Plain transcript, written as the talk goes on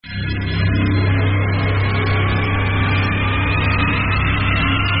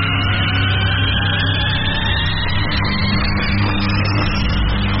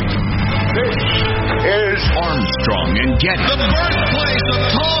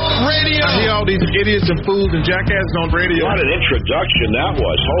all these idiots and fools and jackasses on radio. What an introduction that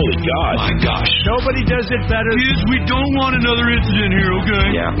was. Holy God. My gosh. Nobody does it better. Kids, we don't want another incident here,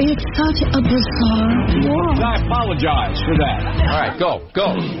 okay? Yeah. It's such a bizarre world. I apologize for that. All right, go.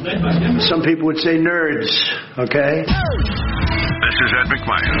 Some people would say nerds, okay? This is Ed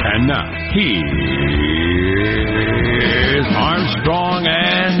McMahon. And now, here's Armstrong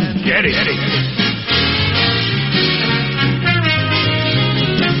and Getty.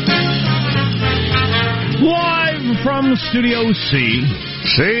 Live from Studio C.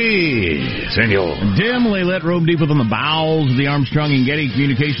 Senor. Dimly lit, room deep within the bowels of the Armstrong and Getty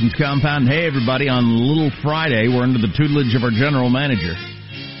Communications compound. Hey, everybody, on Little Friday, we're under the tutelage of our general manager,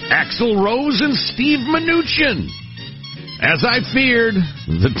 Axl Rose and Steve Mnuchin. As I feared,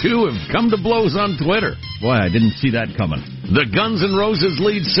 the two have come to blows on Twitter. Boy, I didn't see that coming. The Guns N' Roses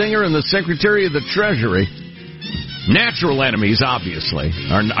lead singer and the Secretary of the Treasury, natural enemies, obviously,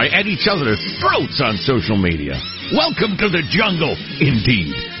 are at each other's throats on social media. Welcome to the jungle,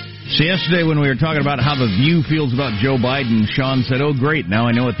 indeed. So yesterday when we were talking about how The View feels about Joe Biden, Sean said, oh, great, now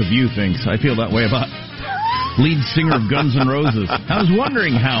I know what The View thinks. I feel that way about lead singer of Guns N' Roses. I was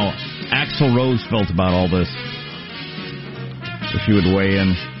wondering how Axl Rose felt about all this. If you would weigh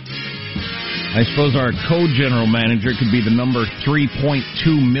in. I suppose our co-general manager could be the number 3.2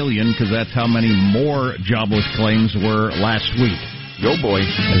 million, because that's how many more jobless claims were last week. Go, boy.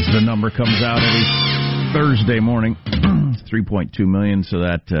 As the number comes out every Thursday morning. 3.2 million, so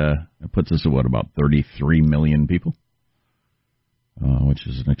that puts us at, what, about 33 million people? Which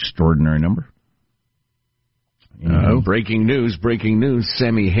is an extraordinary number. Breaking news.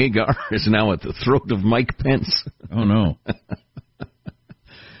 Sammy Hagar is now at the throat of Mike Pence. Oh, no.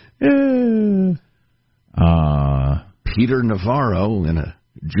 Peter Navarro in a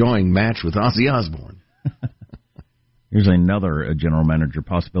joint match with Ozzy Osbourne. Here's another general manager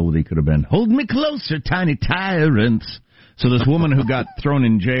possibility could have been, hold me closer, tiny tyrants. So this woman who got thrown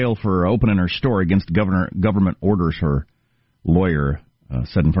in jail for opening her store against government orders, her lawyer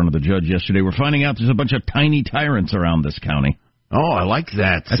said in front of the judge yesterday, we're finding out there's a bunch of tiny tyrants around this county. Oh, I like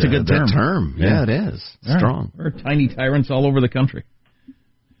that. That's a good term. Yeah, it is. Strong. There are tiny tyrants all over the country.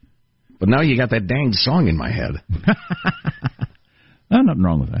 But now you got that dang song in my head. Nothing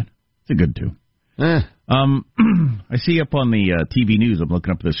wrong with that. It's a good tune. I see up on the TV news, I'm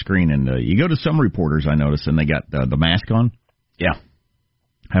looking up at the screen, and you go to some reporters, I notice, and they got the mask on. Yeah.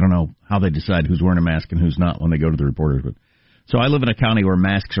 I don't know how they decide who's wearing a mask and who's not when they go to the reporters. But so I live in a county where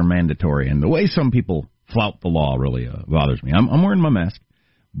masks are mandatory, and the way some people flout the law really bothers me. I'm wearing my mask.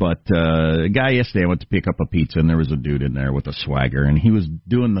 But a guy yesterday, I went to pick up a pizza, and there was a dude in there with a swagger, and he was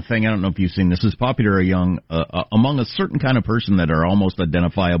doing the thing, I don't know if you've seen this, is popular among a certain kind of person that are almost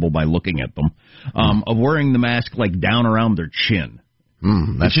identifiable by looking at them, of wearing the mask like down around their chin.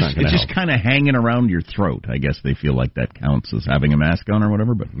 It's just kind of hanging around your throat. I guess they feel like that counts as having a mask on or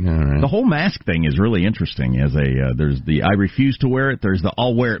whatever. But the whole mask thing is really interesting. There's the I refuse to wear it, there's the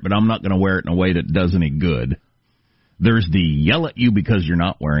I'll wear it, but I'm not going to wear it in a way that does any good. There's the yell at you because you're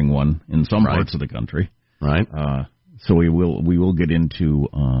not wearing one in some parts of the country. Right. So we will get into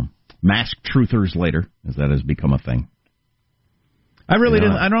mask truthers later, as that has become a thing. I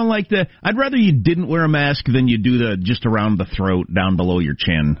don't like I'd rather you didn't wear a mask than you do the just around the throat, down below your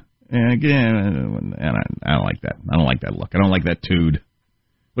chin. And again, I don't like that. I don't like that look. I don't like that tude.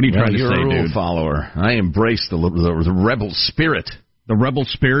 What are you trying to say, dude? You're a rule follower. I embrace the rebel spirit. The rebel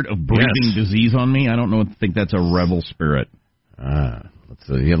spirit of breathing disease on me? I don't think that's a rebel spirit.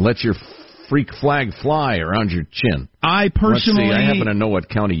 Let your freak flag fly around your chin. I happen to know what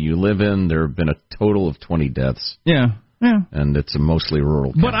county you live in. There have been a total of 20 deaths. Yeah. And it's a mostly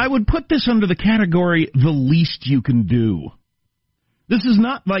rural county. But I would put this under the category, the least you can do. This is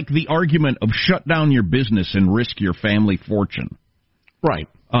not like the argument of shut down your business and risk your family fortune. Right.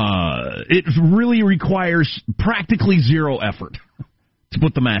 It really requires practically zero effort to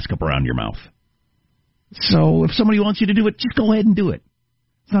put the mask up around your mouth. So if somebody wants you to do it, just go ahead and do it.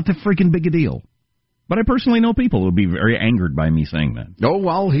 It's not that freaking big a deal. But I personally know people who would be very angered by me saying that. Oh,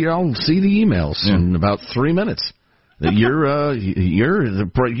 well, here, I'll see the emails in about 3 minutes. You're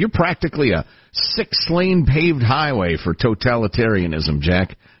practically a 6-lane paved highway for totalitarianism,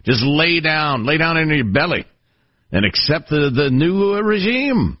 Jack. Just lay down into your belly and accept the new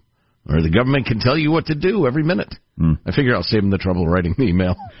regime. Or the government can tell you what to do every minute. I figure I'll save them the trouble writing the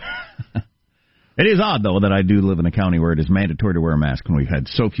email. It is odd, though, that I do live in a county where it is mandatory to wear a mask when we've had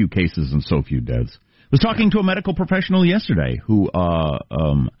so few cases and so few deaths. I was talking to a medical professional yesterday who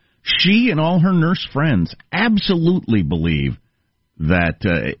she and all her nurse friends absolutely believe that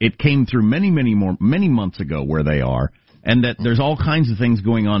it came through many months ago where they are, and that there's all kinds of things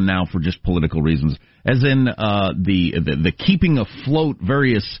going on now for just political reasons, as in the keeping afloat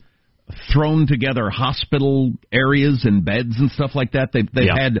various thrown together hospital areas and beds and stuff like that. They've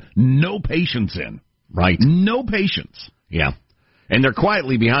had no patience in. Right. No patience. Yeah. And they're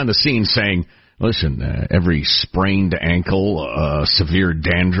quietly behind the scenes saying, listen, every sprained ankle, severe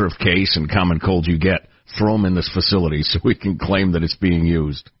dandruff case, and common cold you get, throw them in this facility so we can claim that it's being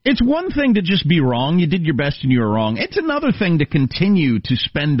used. It's one thing to just be wrong. You did your best and you were wrong. It's another thing to continue to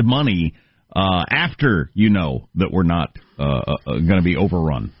spend money after you know that we're not going to be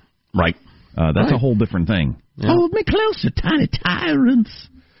overrun. Right. That's a whole different thing. Yeah. Hold me closer, tiny tyrants.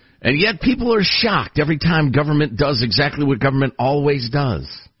 And yet people are shocked every time government does exactly what government always does.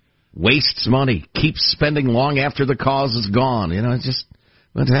 Wastes money, keeps spending long after the cause is gone. You know, it's just...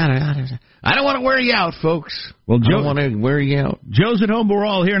 I don't want to wear you out, folks. Well, Joe, I don't want to wear you out. Joe's at home, but we're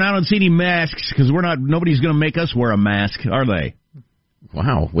all here, and I don't see any masks because nobody's going to make us wear a mask, are they?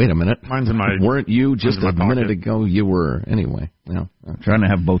 Wow, wait a minute. Mine's in my... Weren't you just a pocket. minute ago? You were. Anyway. Well, I'm trying to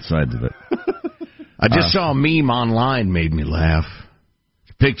have both sides of it. I just saw a meme online, made me laugh.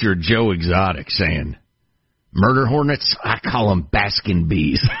 Picture Joe Exotic saying, murder hornets, I call them Baskin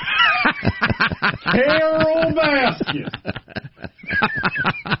bees. Carol Baskin.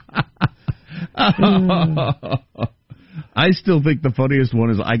 I still think the funniest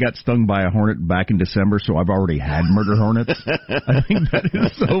one is I got stung by a hornet back in December, so I've already had murder hornets. I think that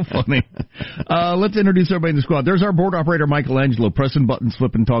is so funny. Let's introduce everybody in the squad. There's our board operator, Michelangelo, pressing buttons,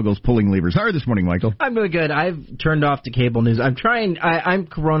 flipping toggles, pulling levers. How are you this morning, Michael? I'm really good. I've turned off the cable news. I'm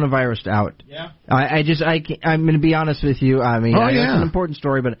coronavirus out. Yeah. I'm going to be honest with you. I mean, it's an important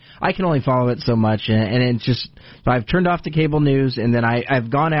story, but I can only follow it so much, and it's just, so I've turned off the cable news, and then I've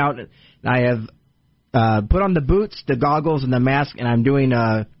gone out, and I have put on the boots, the goggles, and the mask, and I'm doing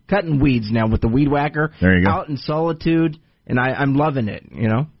cutting weeds now with the weed whacker. There you go. Out in solitude, and I'm loving it, you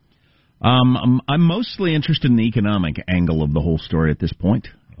know. I'm mostly interested in the economic angle of the whole story at this point.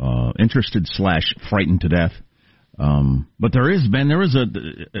 Interested / frightened to death. But there was a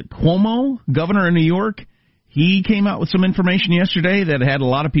Cuomo, governor in New York. He came out with some information yesterday that had a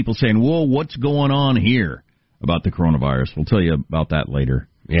lot of people saying, whoa, what's going on here about the coronavirus? We'll tell you about that later.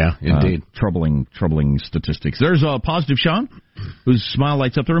 Yeah, indeed. Troubling statistics. There's a positive Sean, whose smile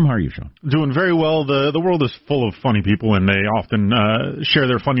lights up the room. How are you, Sean? Doing very well. The world is full of funny people, and they often share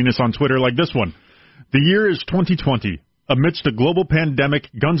their funniness on Twitter like this one. The year is 2020. Amidst a global pandemic,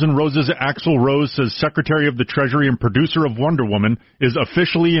 Guns N' Roses' Axl Rose says Secretary of the Treasury and producer of Wonder Woman is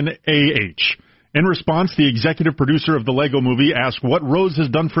officially an AH. In response, the executive producer of the Lego movie asked what Rose has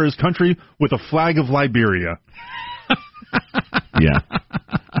done for his country with a flag of Liberia.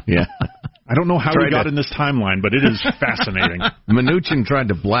 Yeah. I don't know how he got in this timeline, but it is fascinating. Mnuchin tried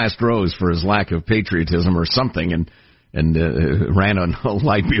to blast Rose for his lack of patriotism or something, and ran on a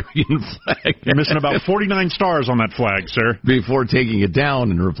Liberian flag. You're missing about 49 stars on that flag, sir. Before taking it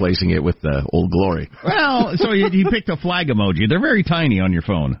down and replacing it with Old Glory. Well, so he picked a flag emoji. They're very tiny on your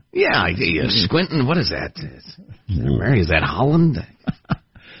phone. Yeah, squinting. What is that? Mary, is that Holland?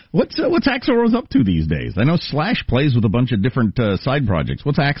 What's Axl Rose up to these days? I know Slash plays with a bunch of different side projects.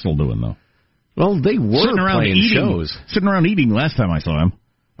 What's Axl doing, though? Well, they were sitting around playing eating, shows. Sitting around eating last time I saw him.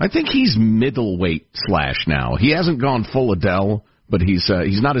 I think he's middleweight Slash now. He hasn't gone full Adele, but he's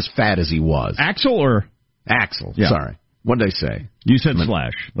not as fat as he was. Axl or Axl? Yeah. Sorry, what did I say? You said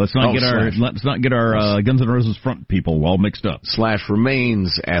Slash. Let's not get our Guns N' Roses front people all mixed up. Slash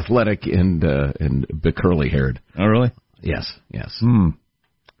remains athletic and curly haired. Oh, really? Yes.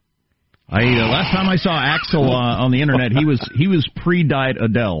 Last time I saw Axl on the internet, he was pre-dyed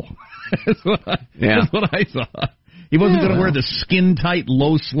Adele. That's what I saw. He wasn't going to wear the skin-tight,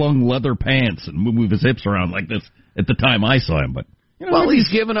 low-slung leather pants and move his hips around like this at the time I saw him. But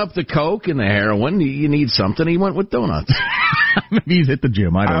he's given up the coke and the heroin. You need something. He went with donuts. Maybe he's hit the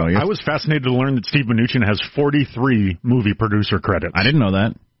gym. I don't know. I was fascinated to learn that Steve Mnuchin has 43 movie producer credits. I didn't know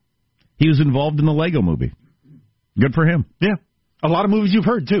that. He was involved in the Lego movie. Good for him. Yeah. A lot of movies you've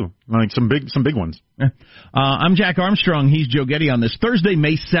heard, too. Like some big ones. I'm Jack Armstrong. He's Joe Getty on this Thursday,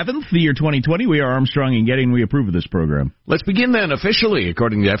 May 7th, the year 2020. We are Armstrong and Getty, and we approve of this program. Let's begin then officially.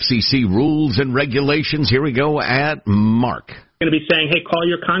 According to FCC rules and regulations, here we go at Mark. Going to be saying, hey, call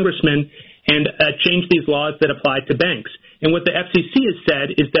your congressman and change these laws that apply to banks. And what the FCC has said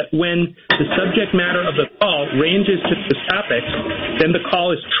is that when the subject matter of the call ranges to the topics, then the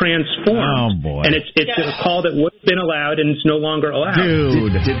call is transformed. Oh, boy. And it's a call that would have been allowed and it's no longer allowed.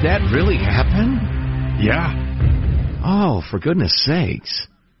 Dude. Did that really happen? Yeah. Oh, for goodness sakes.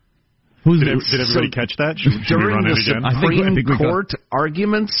 Did everybody catch that? Should we run it again? Supreme Court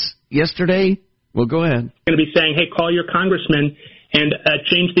arguments yesterday, Well, go ahead. Going to be saying, hey, call your congressman and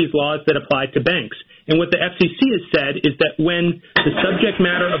change these laws that apply to banks. And what the FCC has said is that when the subject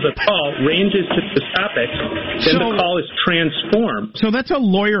matter of the call ranges to the topics, then the call is transformed. So that's a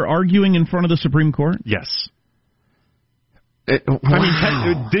lawyer arguing in front of the Supreme Court? Yes.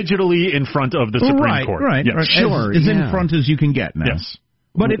 Digitally in front of the Supreme Court. Right, yes. right. Sure. As in front as you can get now. Yes.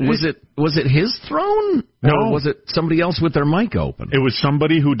 But was it his throne? No. Or was it somebody else with their mic open? It was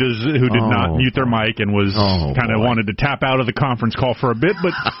somebody who did not mute their mic and was kind of wanted to tap out of the conference call for a bit.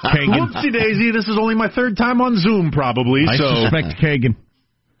 But whoopsie daisy, this is only my third time on Zoom, probably. I suspect Kagan.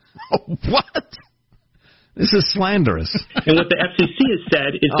 What? This is slanderous. And what the FCC has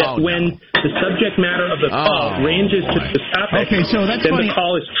said is that when the subject matter of the call ranges to the topic, then the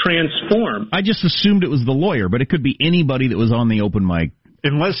call is transformed. I just assumed it was the lawyer, but it could be anybody that was on the open mic.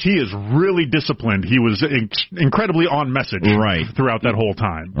 Unless he is really disciplined, he was incredibly on message throughout that whole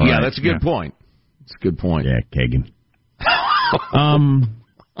time. Yeah, that's a good point. That's a good point. Yeah, Kagan.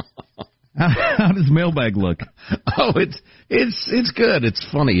 How does mailbag look? Oh, it's good. It's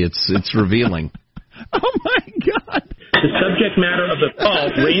funny. It's revealing. Oh my God! The subject matter of the call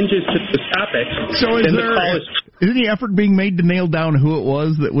ranges to the topic. So is any effort being made to nail down who it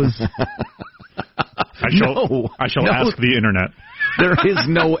was that was? I shall ask the internet. There is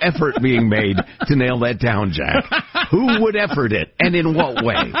no effort being made to nail that down, Jack. Who would effort it, and in what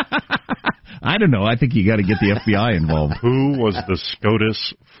way? I don't know. I think you got to get the FBI involved. Who was the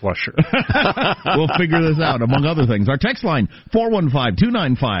SCOTUS flusher? We'll figure this out, among other things. Our text line,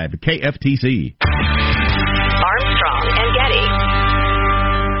 415-295-KFTC. Armstrong and Getty.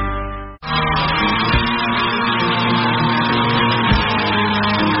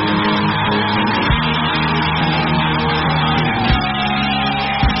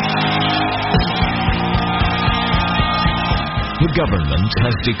 The government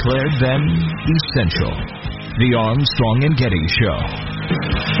has declared them essential. The Armstrong and Getty Show.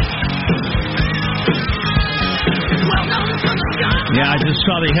 Yeah, I just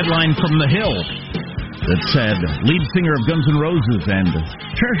saw the headline from The Hill that said, lead singer of Guns N' Roses and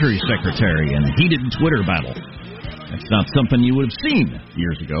Treasury Secretary in heated Twitter battle. That's not something you would have seen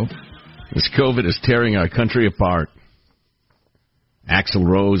years ago. This COVID is tearing our country apart. Axl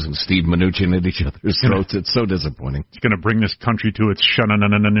Rose and Steve Mnuchin at each other's throats. It's so disappointing. It's going to bring this country to its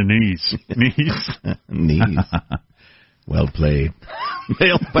knees. Knees. Well played.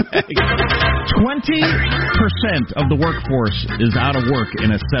 Mailbag. 20% of the workforce is out of work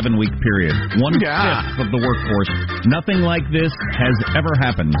in a 7-week period. 1/5 of the workforce. Nothing like this has ever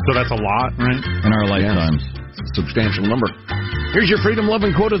happened. So that's a lot, right? In our lifetimes. Yes. It's a substantial number. Here's your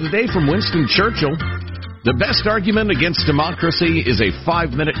freedom-loving quote of the day from Winston Churchill. The best argument against democracy is a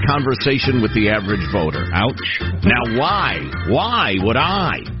 5-minute conversation with the average voter. Ouch. Now, why would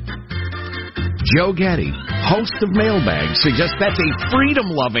I, Joe Getty, host of Mailbag, suggest that's a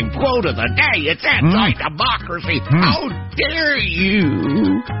freedom-loving quote of the day? It's anti-democracy. How dare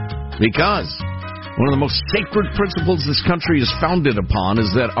you? Because one of the most sacred principles this country is founded upon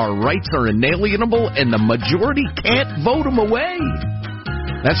is that our rights are inalienable and the majority can't vote them away.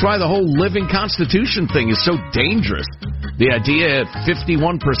 That's why the whole living Constitution thing is so dangerous. The idea that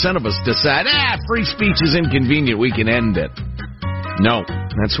 51% of us decide, free speech is inconvenient, we can end it. No,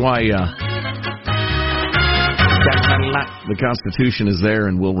 that's why the Constitution is there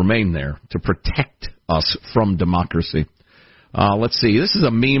and will remain there to protect us from democracy. Let's see. This is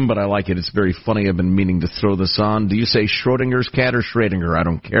a meme, but I like it. It's very funny. I've been meaning to throw this on. Do you say Schrodinger's cat or Schrödinger? I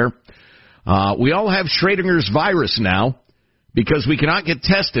don't care. We all have Schrödinger's virus now. Because we cannot get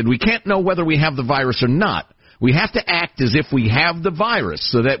tested, we can't know whether we have the virus or not. We have to act as if we have the virus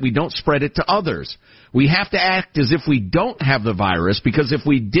so that we don't spread it to others. We have to act as if we don't have the virus because if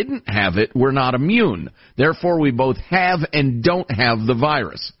we didn't have it, we're not immune. Therefore, we both have and don't have the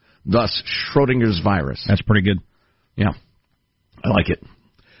virus. Thus, Schrodinger's virus. That's pretty good. Yeah, I like it.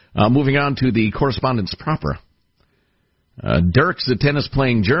 Moving on to the correspondence proper. Dirks, the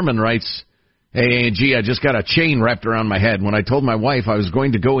tennis-playing German, writes, hey, gee, I just got a chain wrapped around my head when I told my wife I was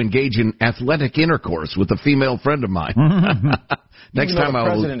going to go engage in athletic intercourse with a female friend of mine. Next time I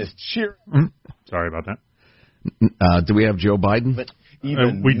will... The president is cheering. Sorry about that. Do we have Joe Biden? We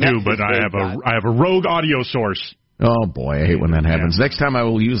do, but I have a rogue audio source. Oh, boy, I hate when that happens. Next time I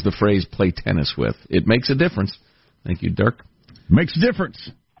will use the phrase play tennis with. It makes a difference. Thank you, Dirk. Makes a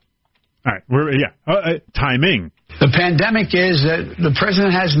difference. All right, timing. The pandemic is that the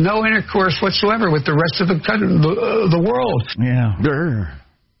president has no intercourse whatsoever with the rest of the world. Yeah.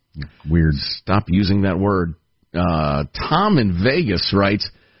 Weird. Stop using that word. Tom in Vegas writes,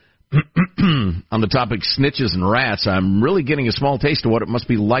 On the topic snitches and rats, I'm really getting a small taste of what it must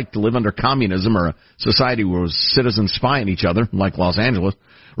be like to live under communism or a society where citizens spy on each other, like Los Angeles.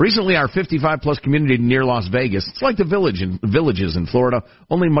 Recently, our 55-plus community near Las Vegas, it's like the villages in Florida,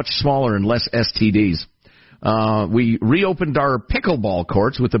 only much smaller and less STDs. We reopened our pickleball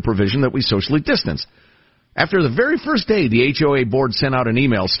courts with the provision that we socially distance. After the very first day, the HOA board sent out an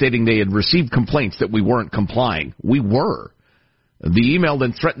email stating they had received complaints that we weren't complying. We were. The email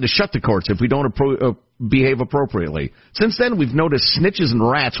then threatened to shut the courts if we don't behave appropriately. Since then, we've noticed snitches and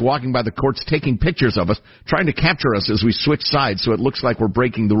rats walking by the courts taking pictures of us, trying to capture us as we switch sides so it looks like we're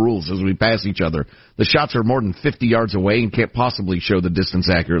breaking the rules as we pass each other. The shots are more than 50 yards away and can't possibly show the distance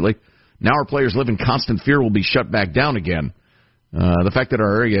accurately. Now our players live in constant fear we'll be shut back down again. The fact that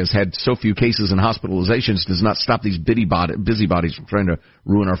our area has had so few cases and hospitalizations does not stop these busybodies from trying to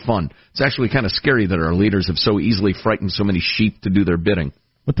ruin our fun. It's actually kind of scary that our leaders have so easily frightened so many sheep to do their bidding.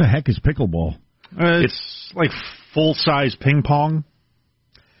 What the heck is pickleball? It's like full-size ping pong.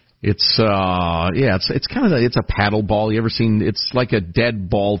 It's it's a paddle ball. You ever seen? It's like a dead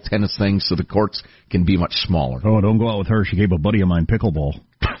ball tennis thing, so the courts can be much smaller. Oh, don't go out with her. She gave a buddy of mine pickleball.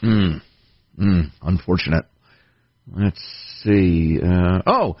 Unfortunate. Let's see.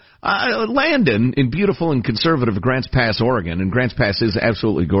 Landon in beautiful and conservative Grants Pass, Oregon, and Grants Pass is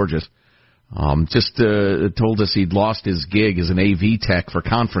absolutely gorgeous. Told us he'd lost his gig as an AV tech for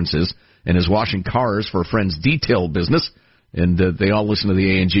conferences and is washing cars for a friend's detail business, and they all listen to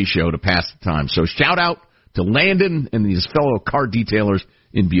the A&G show to pass the time. So shout out to Landon and his fellow car detailers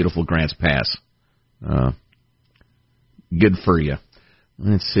in beautiful Grants Pass. Good for you.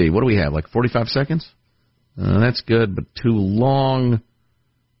 Let's see. What do we have, like 45 seconds? That's good, but too long.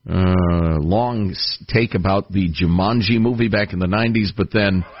 Long take about the Jumanji movie back in the 90s, but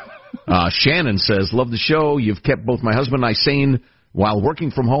then Shannon says, love the show. You've kept both my husband and I sane while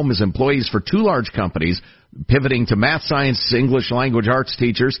working from home as employees for two large companies, pivoting to math, science, English, language, arts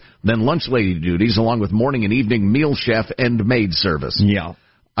teachers, then lunch lady duties, along with morning and evening meal chef and maid service. Yeah.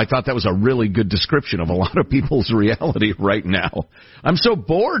 I thought that was a really good description of a lot of people's reality right now. I'm so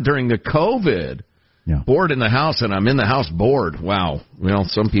bored during the COVID. Yeah. Bored in the house, and I'm in the house bored. Wow. Well,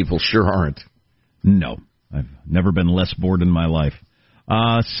 some people sure aren't. No. I've never been less bored in my life.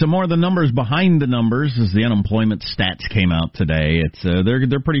 Some more of the numbers behind the numbers as the unemployment stats came out today. It's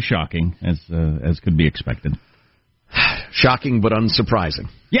they're pretty shocking, as could be expected. Shocking but unsurprising.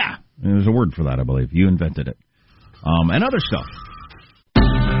 Yeah. There's a word for that, I believe. You invented it. And other stuff.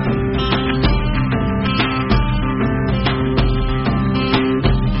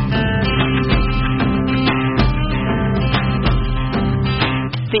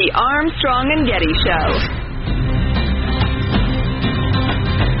 The Armstrong and Getty Show.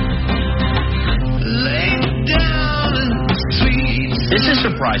 This is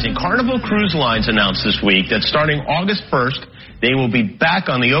surprising. Carnival Cruise Lines announced this week that starting August 1st, they will be back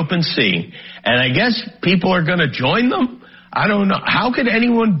on the open sea. And I guess people are going to join them? I don't know. How could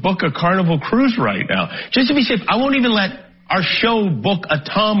anyone book a Carnival cruise right now? Just to be safe, I won't even let our show book a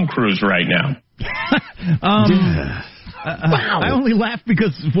Tom Cruise right now. Wow. I only laugh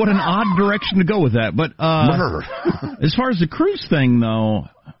because what an odd direction to go with that. But as far as the cruise thing, though,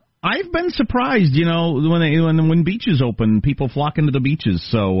 I've been surprised, when beaches open, people flock into the beaches.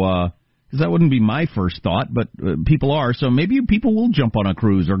 So, because that wouldn't be my first thought, but people are. So maybe people will jump on a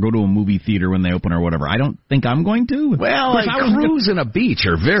cruise or go to a movie theater when they open or whatever. I don't think I'm going to. Well, a cruise and a beach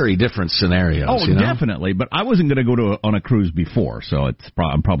are very different scenarios. Oh, definitely. But I wasn't going to go on a cruise before, so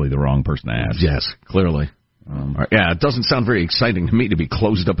I'm probably the wrong person to ask. Yes, clearly. It doesn't sound very exciting to me to be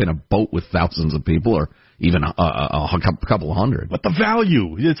closed up in a boat with thousands of people or even a couple of hundred. But the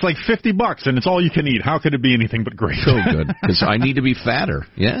value, it's like $50 and it's all you can eat. How could it be anything but great? So good, because I need to be fatter.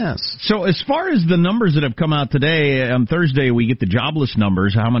 Yes. So as far as the numbers that have come out today, on Thursday we get the jobless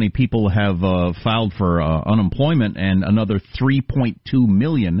numbers, how many people have filed for unemployment, and another 3.2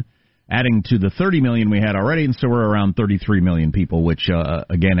 million, adding to the 30 million we had already, and so we're around 33 million people, which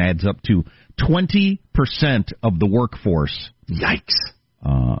again adds up to 20% of the workforce. Yikes.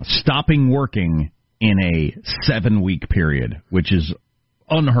 Stopping working in a 7-week period, which is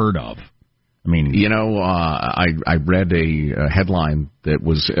unheard of. I mean, I read a headline that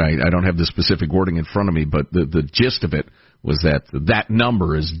was, I don't have the specific wording in front of me, but the gist of it was that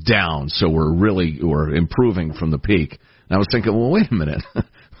number is down, so we're improving from the peak. And I was thinking, well, wait a minute.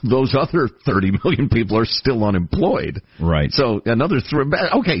 Those other 30 million people are still unemployed. Right. So another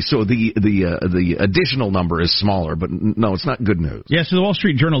okay, so the additional number is smaller, but no, it's not good news. Yeah, so the Wall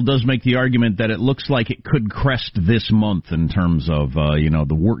Street Journal does make the argument that it looks like it could crest this month in terms of,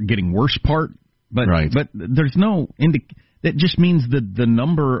 the getting worse part. But, right. But there's no that just means that the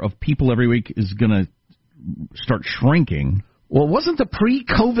number of people every week is going to start shrinking. Well, wasn't the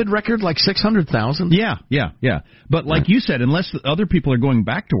pre-COVID record like 600,000? Yeah. But like you said, unless other people are going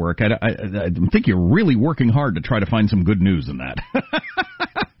back to work, I think you're really working hard to try to find some good news in that.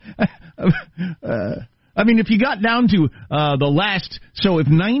 I mean, if you got down to the last, so if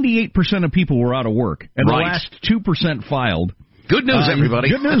 98% of people were out of work and the last 2% filed. Good news, everybody.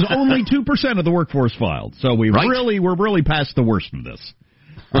 Good news, only 2% of the workforce filed. So we're really past the worst of this.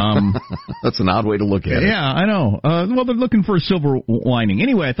 That's an odd way to look at it. Yeah, I know. Well, they're looking for a silver lining.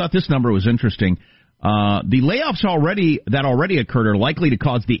 Anyway, I thought this number was interesting. The layoffs that already occurred are likely to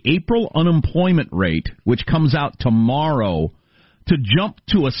cause the April unemployment rate, which comes out tomorrow, to jump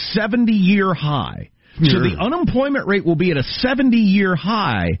to a 70-year high. So the unemployment rate will be at a 70-year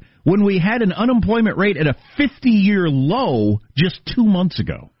high when we had an unemployment rate at a 50-year low just 2 months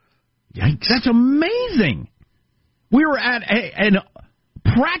ago. Yikes. That's amazing. We were at an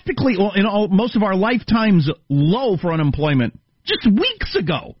practically, most of our lifetime's low for unemployment just weeks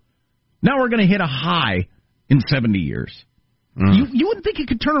ago. Now we're going to hit a high in 70 years. You wouldn't think it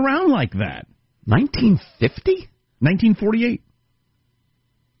could turn around like that. 1950? 1948.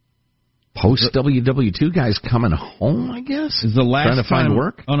 Post-WW2 guys coming home, I guess? Is the last trying to find time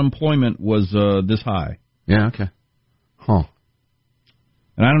work? Unemployment was this high. Yeah, okay. Huh.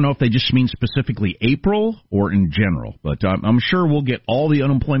 And I don't know if they just mean specifically April or in general, but I'm sure we'll get all the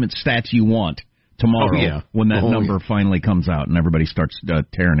unemployment stats you want tomorrow when that number finally comes out and everybody starts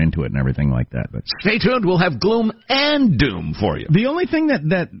tearing into it and everything like that. But stay tuned. We'll have gloom and doom for you. The only thing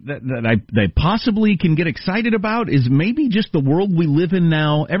that I possibly can get excited about is maybe just the world we live in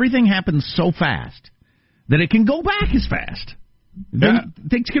now. Everything happens so fast that it can go back as fast.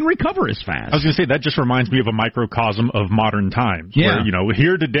 Things can recover as fast. I was going to say, that just reminds me of a microcosm of modern times. Yeah. Where,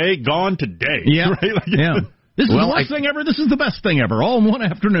 here today, gone today. Yeah. Right? This is the worst thing ever. This is the best thing ever. All in one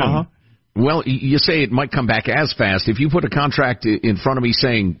afternoon. Uh-huh. Well, you say it might come back as fast. If you put a contract in front of me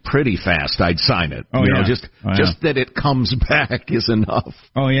saying pretty fast, I'd sign it. Just that it comes back is enough.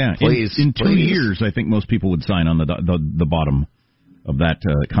 Oh, yeah. Please. In 2 years, I think most people would sign on the bottom of that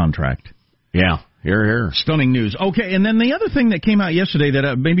contract. Yeah. Here. Stunning news. Okay, and then the other thing that came out yesterday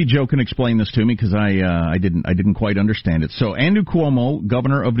that maybe Joe can explain this to me because I didn't quite understand it. So Andrew Cuomo,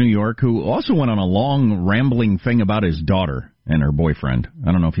 governor of New York, who also went on a long rambling thing about his daughter and her boyfriend.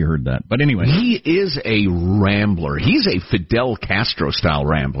 I don't know if you heard that, but anyway, he is a rambler. He's a Fidel Castro style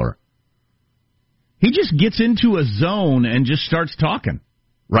rambler. He just gets into a zone and just starts talking.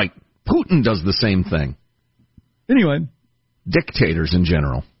 Right. Putin does the same thing. Anyway. Dictators in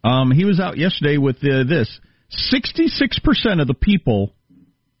general. He was out yesterday with this. 66% of the people...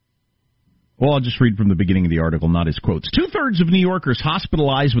 Well, I'll just read from the beginning of the article, not his quotes. 2/3 of New Yorkers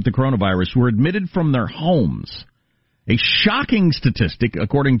hospitalized with the coronavirus were admitted from their homes. A shocking statistic,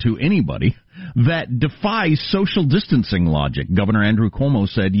 according to anybody, that defies social distancing logic, Governor Andrew Cuomo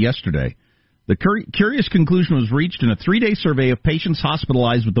said yesterday. The curious conclusion was reached in a 3-day survey of patients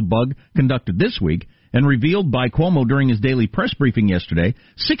hospitalized with the bug conducted this week and revealed by Cuomo during his daily press briefing yesterday.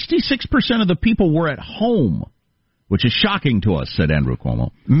 66% of the people were at home, which is shocking to us, said Andrew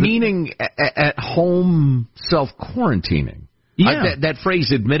Cuomo. Meaning at home self-quarantining. Yeah. That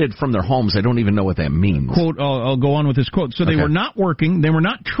phrase, admitted from their homes, I don't even know what that means. Quote, I'll go on with this quote. So they were not working, they were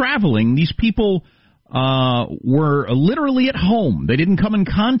not traveling. These people were literally at home. They didn't come in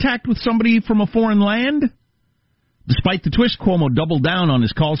contact with somebody from a foreign land. Despite the twist, Cuomo doubled down on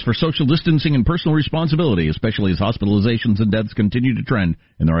his calls for social distancing and personal responsibility, especially as hospitalizations and deaths continue to trend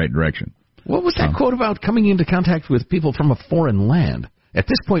in the right direction. What was that quote about coming into contact with people from a foreign land? At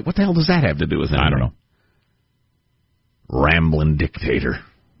this point, what the hell does that have to do with it? I don't know. Rambling dictator.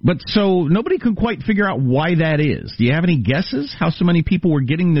 But so nobody could quite figure out why that is. Do you have any guesses how so many people were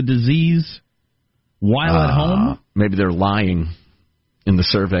getting the disease while at home? Maybe they're lying in the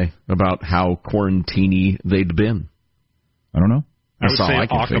survey about how quarantine-y they'd been. I don't know. I would say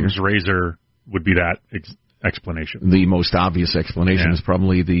Occam's razor would be that explanation. The most obvious explanation is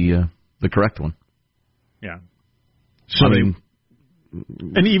probably the correct one. Yeah. So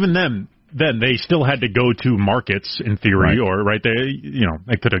and even then they still had to go to markets in theory, or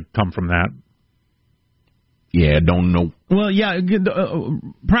they could have come from that. Yeah, don't know. Well, yeah,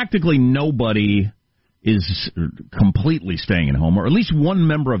 practically nobody is completely staying at home, or at least one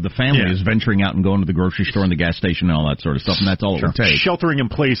member of the family is venturing out and going to the grocery store and the gas station and all that sort of stuff, and that's all it would take. Sheltering in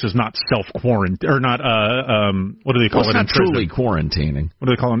place is not self-quarantine, or not, what do they call it in prison? It's not truly quarantining. What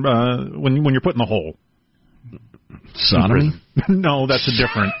do they call it when you're put in the hole? Sodomy? No, that's a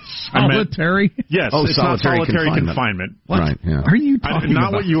different. Solitary? Yes, it's solitary not solitary confinement. What right, yeah. are you talking about?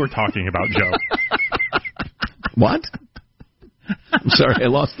 Not what you were talking about, Joe. What? I'm sorry, I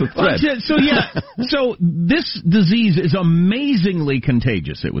lost the thread. So this disease is amazingly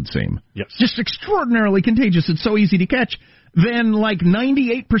contagious, it would seem. Yes. Just extraordinarily contagious. It's so easy to catch. Then, like,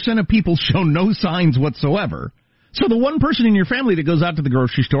 98% of people show no signs whatsoever. So the one person in your family that goes out to the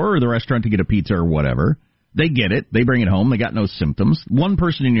grocery store or the restaurant to get a pizza or whatever, they get it, they bring it home, they got no symptoms. One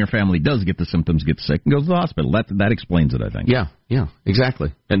person in your family does get the symptoms, gets sick, and goes to the hospital. That explains it, I think. Yeah,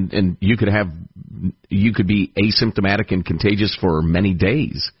 exactly. And you could be asymptomatic and contagious for many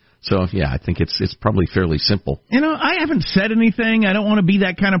days. So, yeah, I think it's probably fairly simple. You know, I haven't said anything. I don't want to be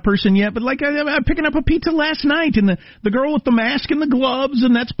that kind of person yet, but like I'm picking up a pizza last night, and the girl with the mask and the gloves,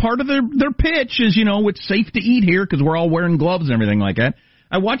 and that's part of their pitch is, you know, it's safe to eat here because we're all wearing gloves and everything like that.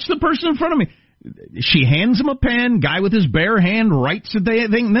 I watched the person in front of me. She hands him a pen, guy with his bare hand writes the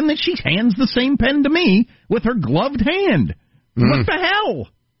thing, and then she hands the same pen to me with her gloved hand. What the hell?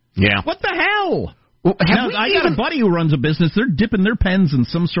 Yeah. What the hell? Well, I got a buddy who runs a business. They're dipping their pens in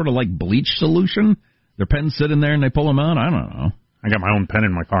some sort of like bleach solution. Their pens sit in there and they pull them out. I don't know. I got my own pen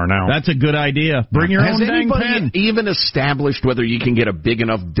in my car now. That's a good idea. Bring your own dang pen. Has anybody even established whether you can get a big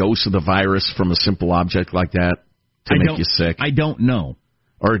enough dose of the virus from a simple object like that to make you sick? I don't know.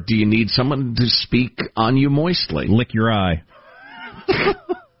 Or do you need someone to speak on you moistly? Lick your eye.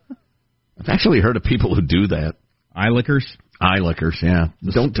 I've actually heard of people who do that. Eye lickers? Eye lickers, yeah.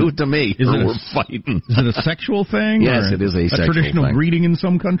 Don't do it to me, or we're fighting. Is it a sexual thing? Yes, it is a sexual traditional thing. greeting in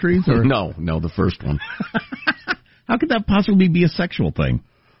some countries? Or? No, the first one. How could that possibly be a sexual thing?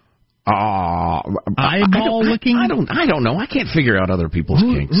 Eyeball licking? I don't know. I can't figure out other people's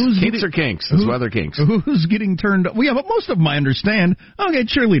kinks. Kinks are kinks. That's why they're kinks. Who's getting turned up? Well, yeah, but most of them I understand. Okay,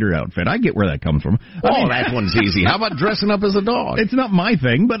 cheerleader outfit. I get where that comes from. That one's easy. How about dressing up as a dog? It's not my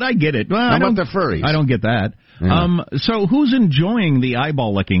thing, but I get it. Well, How about the furries? I don't get that. Yeah. So who's enjoying the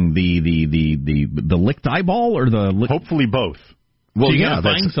eyeball licking? The licked eyeball or the hopefully both. Well, so you gotta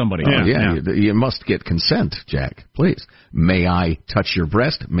find somebody. You must get consent, Jack. Please. May I touch your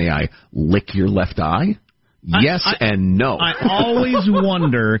breast? May I lick your left eye? Yes and no. I always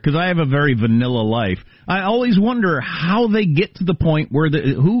wonder, because I have a very vanilla life, I always wonder how they get to the point where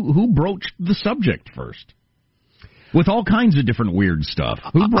who broached the subject first. With all kinds of different weird stuff.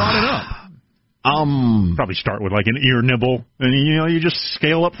 Who brought it up? Probably start with like an ear nibble, and you just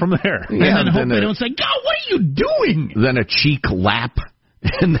scale up from there. Yeah, and then hope they don't say, "God, what are you doing?" Then a cheek lap,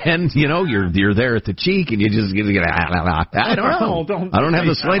 and then you're there at the cheek, and you just get. I don't know. I don't have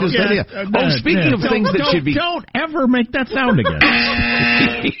the slightest idea. Speaking of things that should be, don't ever make that sound again.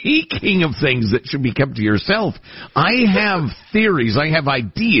 Speaking of things that should be kept to yourself, I have theories. I have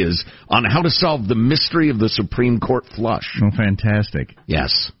ideas on how to solve the mystery of the Supreme Court flush. Oh, fantastic!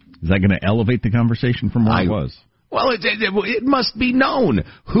 Yes. Is that going to elevate the conversation from where it was? Well, it must be known.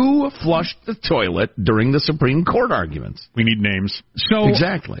 Who flushed the toilet during the Supreme Court arguments? We need names. So,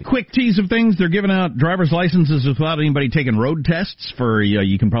 exactly. Quick tease of things. They're giving out driver's licenses without anybody taking road tests for,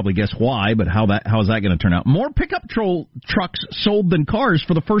 you can probably guess why, but how is that going to turn out? More pickup trucks sold than cars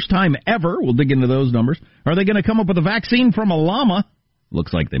for the first time ever. We'll dig into those numbers. Are they going to come up with a vaccine from a llama?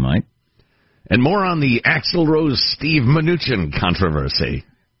 Looks like they might. And more on the Axl Rose Steve Mnuchin controversy.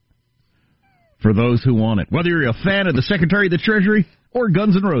 For those who want it. Whether you're a fan of the Secretary of the Treasury or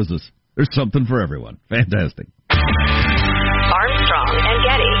Guns N' Roses, there's something for everyone. Fantastic. Armstrong and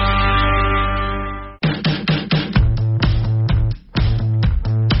Getty.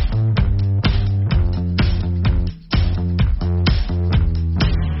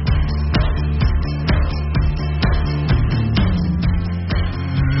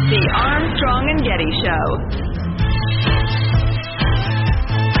 The Armstrong and Getty Show.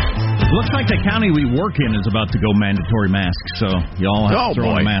 Looks like the county we work in is about to go mandatory masks, so y'all have to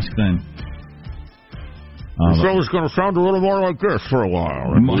throw on a mask then. The show's going to sound a little more like this for a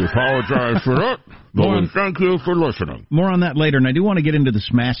while, and we apologize for that, but we thank you for listening. More on that later, and I do want to get into this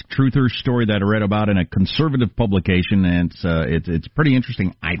Mask Truthers story that I read about in a conservative publication, and it's pretty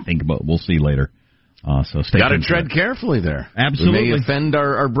interesting, I think, but we'll see later. So stay tuned. Got to tread carefully there. Absolutely. We may offend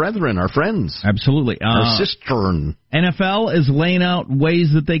our brethren, our friends. Absolutely. Our sister. NFL is laying out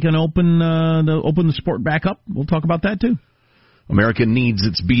ways that they can open the sport back up. We'll talk about that, too. America needs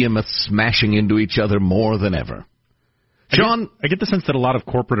its behemoths smashing into each other more than ever. Sean? I get the sense that a lot of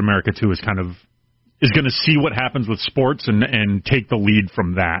corporate America, too, is going to see what happens with sports and take the lead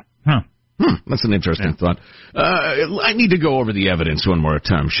from that. Huh. That's an interesting thought. I need to go over the evidence one more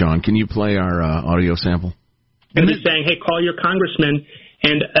time, Sean. Can you play our audio sample? And he's saying, hey, call your congressman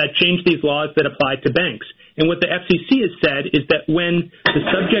and change these laws that apply to banks. And what the FCC has said is that when the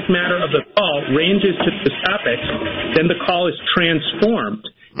subject matter of the call ranges to the topics, then the call is transformed.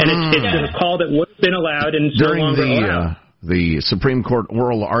 And it's a call that would have been allowed and is no longer allowed. the Supreme Court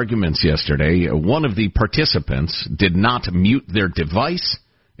oral arguments yesterday. One of the participants did not mute their device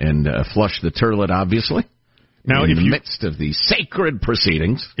and flush the toilet, obviously, now, in the midst of the sacred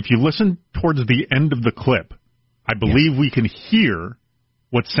proceedings. If you listen towards the end of the clip, I believe we can hear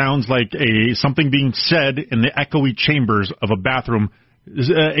what sounds like something being said in the echoey chambers of a bathroom.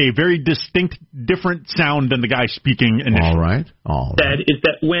 A very distinct, different sound than the guy speaking initially. All right. Said is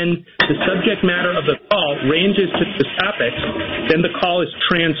that when the subject matter of the call ranges to the topics, then the call is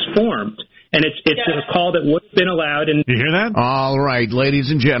transformed, and it's a call that would have been allowed. And you hear that? All right, ladies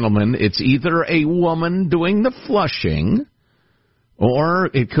and gentlemen, it's either a woman doing the flushing,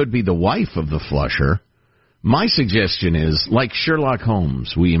 or it could be the wife of the flusher. My suggestion is, like Sherlock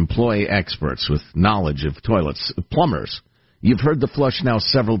Holmes, we employ experts with knowledge of toilets, plumbers. You've heard the flush now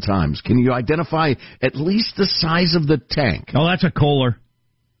several times. Can you identify at least the size of the tank? Oh, that's a Kohler.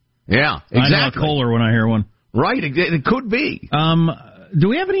 Yeah, exactly. I know a Kohler when I hear one. Right, it could be. Do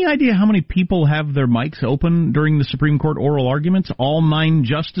we have any idea how many people have their mics open during the Supreme Court oral arguments? All 9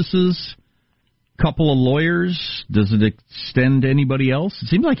 justices? Couple of lawyers? Does it extend to anybody else? It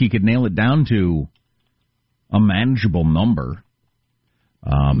seems like you could nail it down to a manageable number.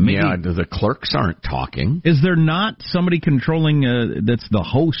 The clerks aren't talking. Is there not somebody controlling, that's the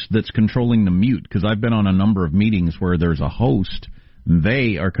host that's controlling the mute? Because I've been on a number of meetings where there's a host,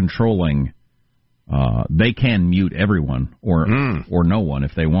 they are controlling, they can mute everyone or no one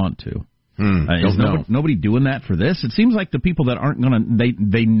if they want to. Is nobody doing that for this? It seems like the people that aren't going to,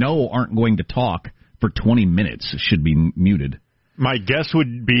 they know aren't going to talk for 20 minutes should be muted. My guess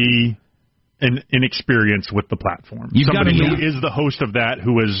would be an inexperience with the platform. Somebody who is the host of that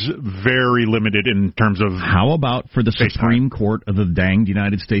who is very limited in terms of... How about for the Supreme Court of the danged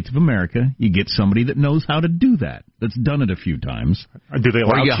United States of America, you get somebody that knows how to do that, that's done it a few times. Do they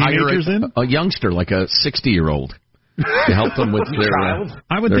allow teenagers in? A youngster, like a 60-year-old, to help them with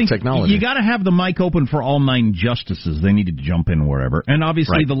their technology. You got to have the mic open for all 9 justices. They need to jump in wherever. And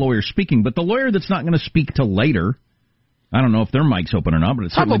obviously the lawyer speaking, but the lawyer that's not going to speak till later... I don't know if their mic's open or not, but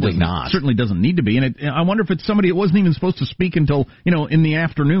it certainly doesn't need to be. And I wonder if it's somebody that wasn't even supposed to speak until, in the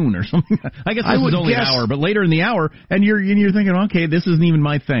afternoon or something. I guess this is only an hour, but later in the hour, and you're thinking, okay, this isn't even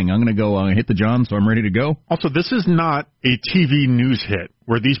my thing. I'm going to go hit the John, so I'm ready to go. Also, this is not a TV news hit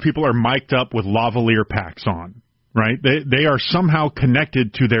where these people are mic'd up with lavalier packs on, right? They are somehow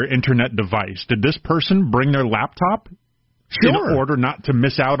connected to their internet device. Did this person bring their laptop in order not to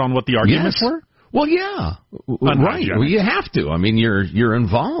miss out on what the arguments were? Well, yeah, right. Well, you have to. I mean, you're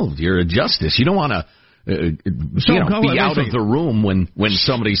involved. You're a justice. You don't want to be out of the room when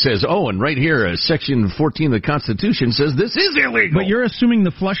somebody says, "Oh, and right here, Section 14 of the Constitution says this is illegal." But you're assuming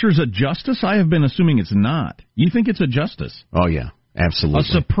the flusher's a justice? I have been assuming it's not. You think it's a justice? Oh yeah, absolutely.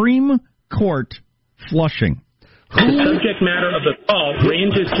 A Supreme Court flushing. The subject matter of the call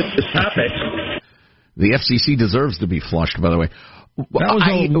ranges to the topics. The FCC deserves to be flushed, by the way. That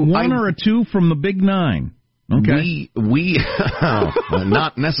was a 1 or a 2 from the Big 9. Okay. We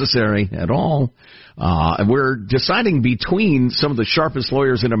not necessary at all. We're deciding between some of the sharpest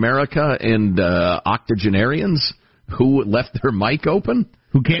lawyers in America and octogenarians who left their mic open.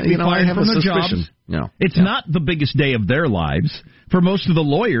 Who can't be fired from their jobs. No. It's not the biggest day of their lives for most of the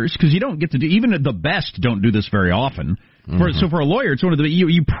lawyers, because you don't get to do, even the best don't do this very often. So for a lawyer, it's one of the,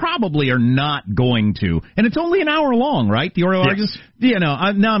 you probably are not going to, and it's only an hour long, right? The oral argument?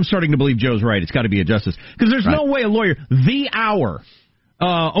 Now I'm starting to believe Joe's right. It's got to be a justice. Because there's no way a lawyer, the hour,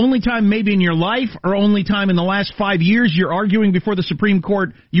 only time maybe in your life or only time in the last 5 years you're arguing before the Supreme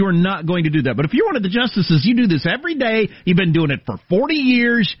Court, you are not going to do that. But if you're one of the justices, you do this every day. You've been doing it for 40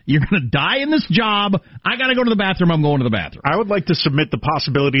 years. You're going to die in this job. I got to go to the bathroom. I'm going to the bathroom. I would like to submit the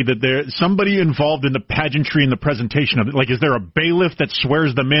possibility that there's somebody involved in the pageantry and the presentation of it. Like, is there a bailiff that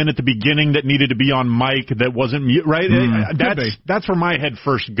swears them in at the beginning that needed to be on mic that wasn't mute? Right? That's where my head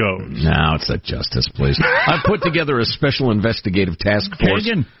first goes. No, it's not justice, please. I've put together a special investigative task force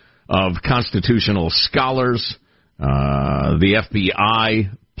of constitutional scholars, the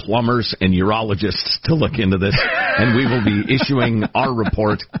FBI, plumbers, and urologists to look into this, and we will be issuing our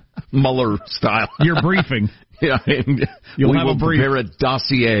report, Mueller style. Your briefing. Yeah, and we will prepare a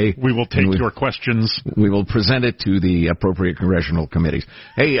dossier. We will take your questions. We will present it to the appropriate congressional committees.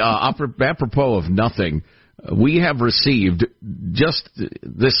 Hey, apropos of nothing, we have received just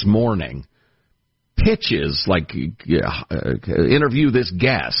this morning pitches like interview this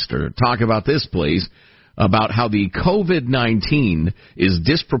guest or talk about this, please, about how the COVID-19 is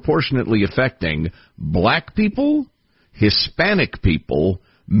disproportionately affecting black people, Hispanic people,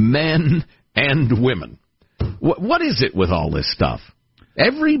 men, and women. What is it with all this stuff?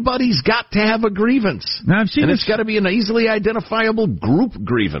 Everybody's got to have a grievance. Now, it's got to be an easily identifiable group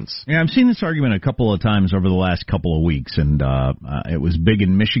grievance. Yeah, I've seen this argument a couple of times over the last couple of weeks, and it was big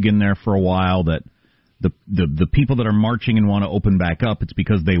in Michigan there for a while that the people that are marching and want to open back up, it's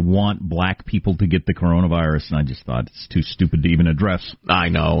because they want black people to get the coronavirus, and I just thought it's too stupid to even address. I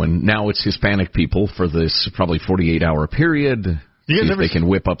know, and now it's Hispanic people for this probably 48-hour period. See if they can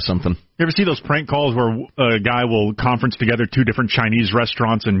whip up something. You ever see those prank calls where a guy will conference together two different Chinese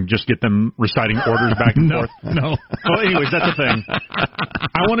restaurants and just get them reciting orders back and forth? No. Well, anyways, that's the thing.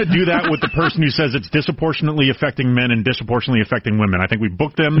 I want to do that with the person who says it's disproportionately affecting men and disproportionately affecting women. I think we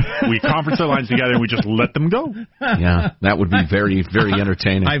book them, we conference their lines together, and we just let them go. Yeah, that would be very, very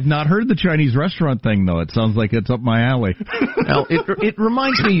entertaining. I've not heard the Chinese restaurant thing, though. It sounds like it's up my alley. Well, it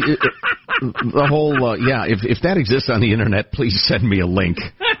reminds me, the whole, if that exists on the Internet, please send me a link.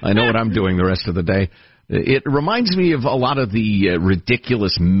 I know what I'm doing the rest of the day. It reminds me of a lot of the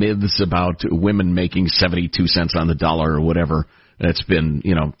ridiculous myths about women making 72 cents on the dollar or whatever. It's been,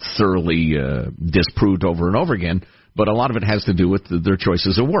 thoroughly disproved over and over again. But a lot of it has to do with their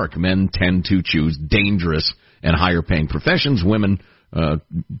choices of work. Men tend to choose dangerous and higher-paying professions. Women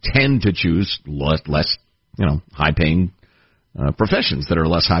tend to choose less high-paying professions that are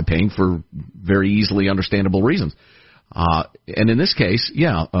less high-paying for very easily understandable reasons. And in this case,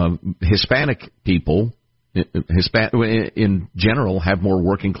 Hispanic people, in general, have more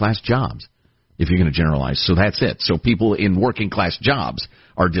working-class jobs, if you're going to generalize. So that's it. So people in working-class jobs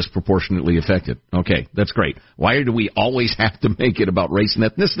are disproportionately affected. Okay, that's great. Why do we always have to make it about race and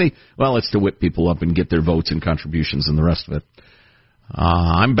ethnicity? Well, it's to whip people up and get their votes and contributions and the rest of it.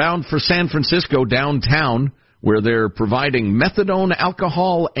 I'm bound for San Francisco downtown, where they're providing methadone,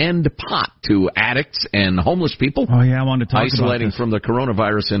 alcohol, and pot to addicts and homeless people. Oh, yeah, I wanted to talk about this. Isolating from the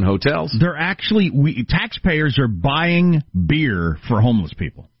coronavirus in hotels. They're actually, taxpayers are buying beer for homeless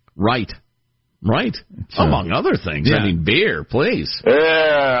people. Right. Among other things. Yeah. I mean, beer, please.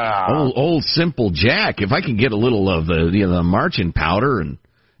 Yeah. Old Simple Jack. If I can get a little of the marching powder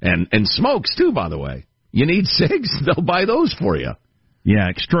and smokes, too, by the way. You need cigs, they'll buy those for you. Yeah,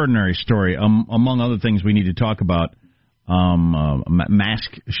 extraordinary story. Among other things we need to talk about, mask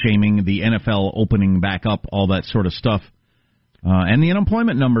shaming, the NFL opening back up, all that sort of stuff, and the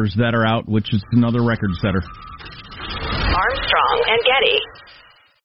unemployment numbers that are out, which is another record setter. Armstrong and Getty.